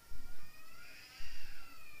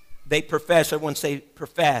 They profess, everyone say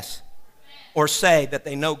profess, or say that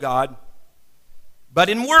they know God, but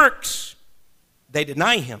in works they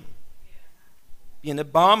deny Him, being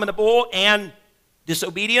abominable and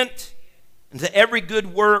disobedient, and to every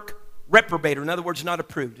good work reprobator. In other words, not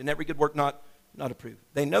approved. And every good work not approved.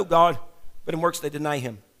 They know God, but in works they deny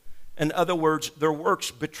Him. In other words, their works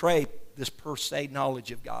betray this per se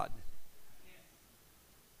knowledge of God.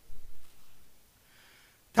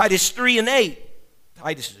 Titus 3 and 8.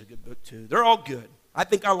 Titus is a good book too. They're all good. I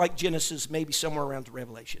think I like Genesis maybe somewhere around to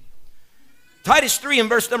Revelation. Titus 3 and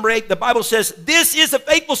verse number 8, the Bible says, this is a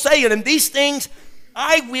faithful saying, and these things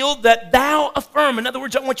I will that thou affirm. In other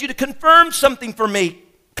words, I want you to confirm something for me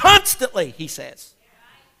constantly, he says.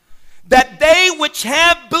 That they which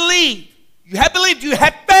have believed, you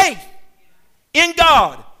have faith in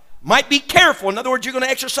God, might be careful. In other words, you're going to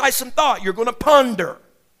exercise some thought. You're going to ponder.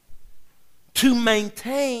 To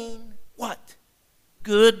maintain what?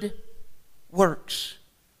 Good works.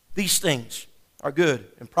 These things are good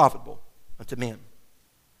and profitable unto men.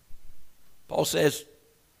 Paul says,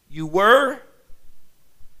 you were,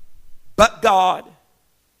 but God.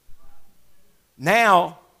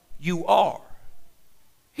 Now you are.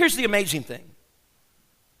 Here's the amazing thing.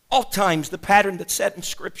 Oftentimes, the pattern that's set in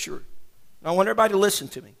Scripture, and I want everybody to listen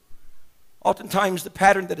to me. Oftentimes, the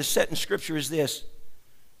pattern that is set in Scripture is this.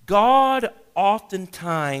 God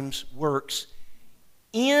oftentimes works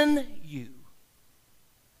in you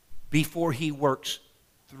before He works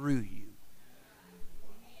through you.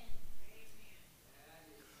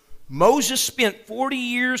 Moses spent 40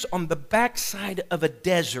 years on the backside of a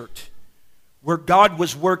desert where God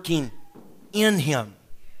was working in him.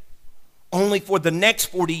 Only for the next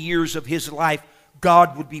 40 years of his life,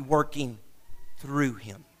 God would be working through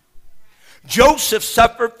him. Joseph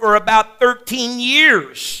suffered for about 13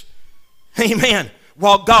 years. Amen.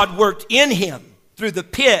 while God worked in him through the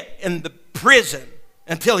pit and the prison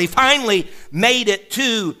until he finally made it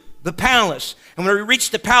to the palace. And when he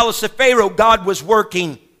reached the palace of Pharaoh, God was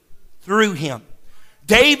working through him.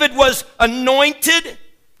 David was anointed,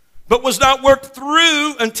 but was not worked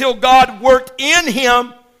through until God worked in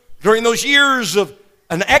him during those years of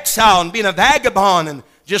an exile and being a vagabond and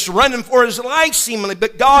just running for his life seemingly.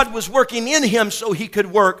 But God was working in him so he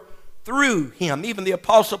could work through him. Even the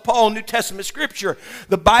Apostle Paul, New Testament scripture,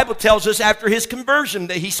 the Bible tells us after his conversion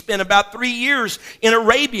that he spent about 3 years in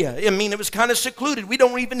Arabia. I mean, it was kind of secluded. We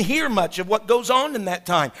don't even hear much of what goes on in that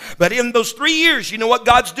time. But in those 3 years, you know what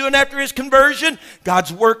God's doing after his conversion?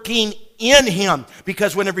 God's working in him.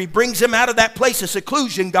 Because whenever he brings him out of that place of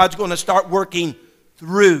seclusion, God's going to start working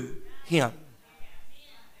through him.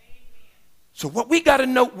 So what we got to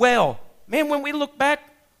note well, man, when we look back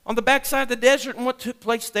on the backside of the desert and what took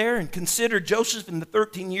place there and consider Joseph in the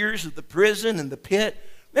 13 years of the prison and the pit,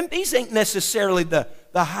 man, these ain't necessarily the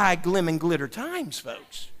high glim and glitter times,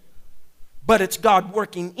 folks. But it's God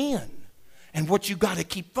working in. And what you got to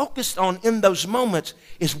keep focused on in those moments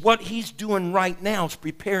is what he's doing right now is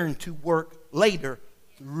preparing to work later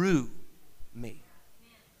through me.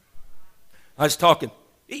 I was talking.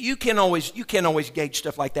 You can't always gauge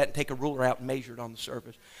stuff like that and take a ruler out and measure it on the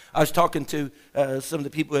surface. I was talking to some of the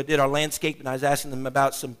people that did our landscape, and I was asking them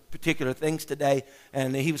about some particular things today,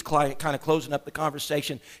 and he was kind of closing up the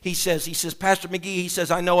conversation. He says, Pastor McGee, he says,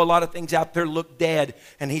 I know a lot of things out there look dead,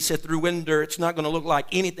 and he said, through winter, it's not going to look like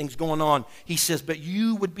anything's going on. He says, but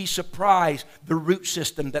you would be surprised the root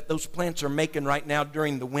system that those plants are making right now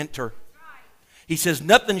during the winter. He says,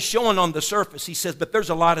 nothing's showing on the surface. He says, but there's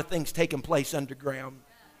a lot of things taking place underground.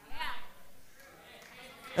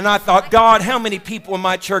 And I thought, God, how many people in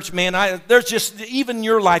my church, man, there's just, even in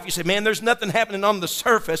your life, you say, man, there's nothing happening on the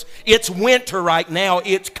surface. It's winter right now.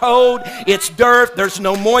 It's cold. It's dirt. There's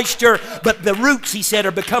no moisture. But the roots, he said,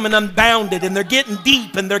 are becoming unbounded, and they're getting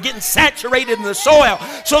deep, and they're getting saturated in the soil,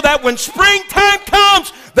 so that when springtime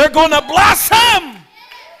comes, they're going to blossom.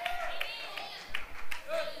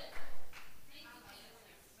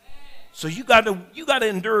 So you got to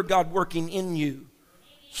endure God working in you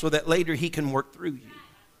so that later he can work through you.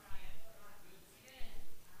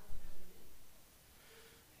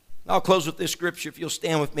 I'll close with this scripture if you'll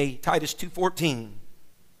stand with me. Titus 2:14.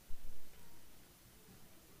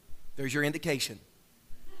 There's your indication.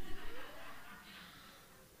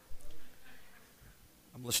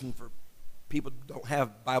 I'm listening for people who don't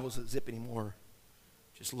have Bibles that zip anymore.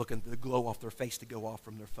 Just looking for the glow off their face to go off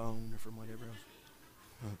from their phone or from whatever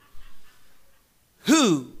else.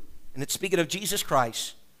 Who, and it's speaking of Jesus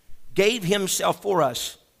Christ, gave himself for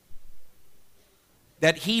us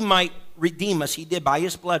that he might redeem us. He did by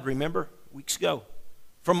his blood, remember, weeks ago,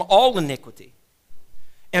 from all iniquity,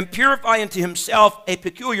 and purify unto himself a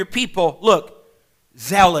peculiar people, look,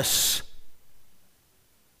 zealous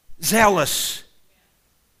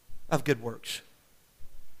of good works.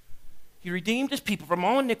 He redeemed his people from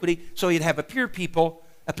all iniquity, so he'd have a pure people,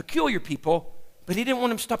 a peculiar people, but he didn't want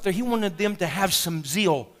them to stop there. He wanted them to have some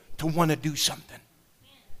zeal to want to do something.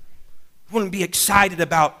 He wanted to be excited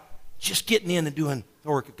about just getting in and doing the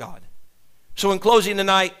work of God. So in closing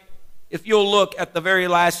tonight, if you'll look at the very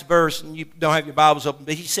last verse, and you don't have your Bibles open,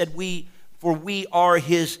 but he said, we are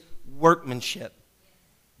his workmanship.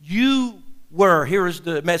 You were, here is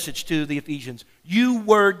the message to the Ephesians, you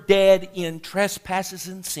were dead in trespasses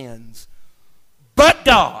and sins, but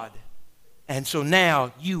God, and so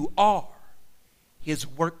now you are his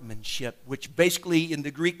workmanship, which basically in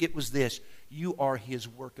the Greek it was this, you are his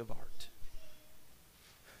work of art.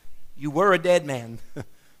 You were a dead man,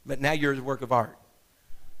 but now you're a work of art.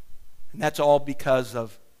 And that's all because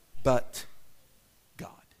of but God.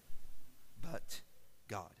 But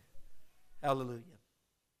God. Hallelujah.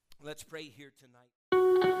 Let's pray here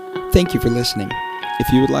tonight. Thank you for listening.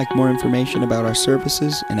 If you would like more information about our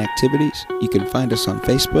services and activities, you can find us on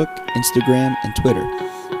Facebook, Instagram, and Twitter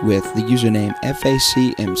with the username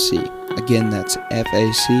FACMC. Again, that's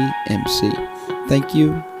FACMC. Thank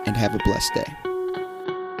you, and have a blessed day.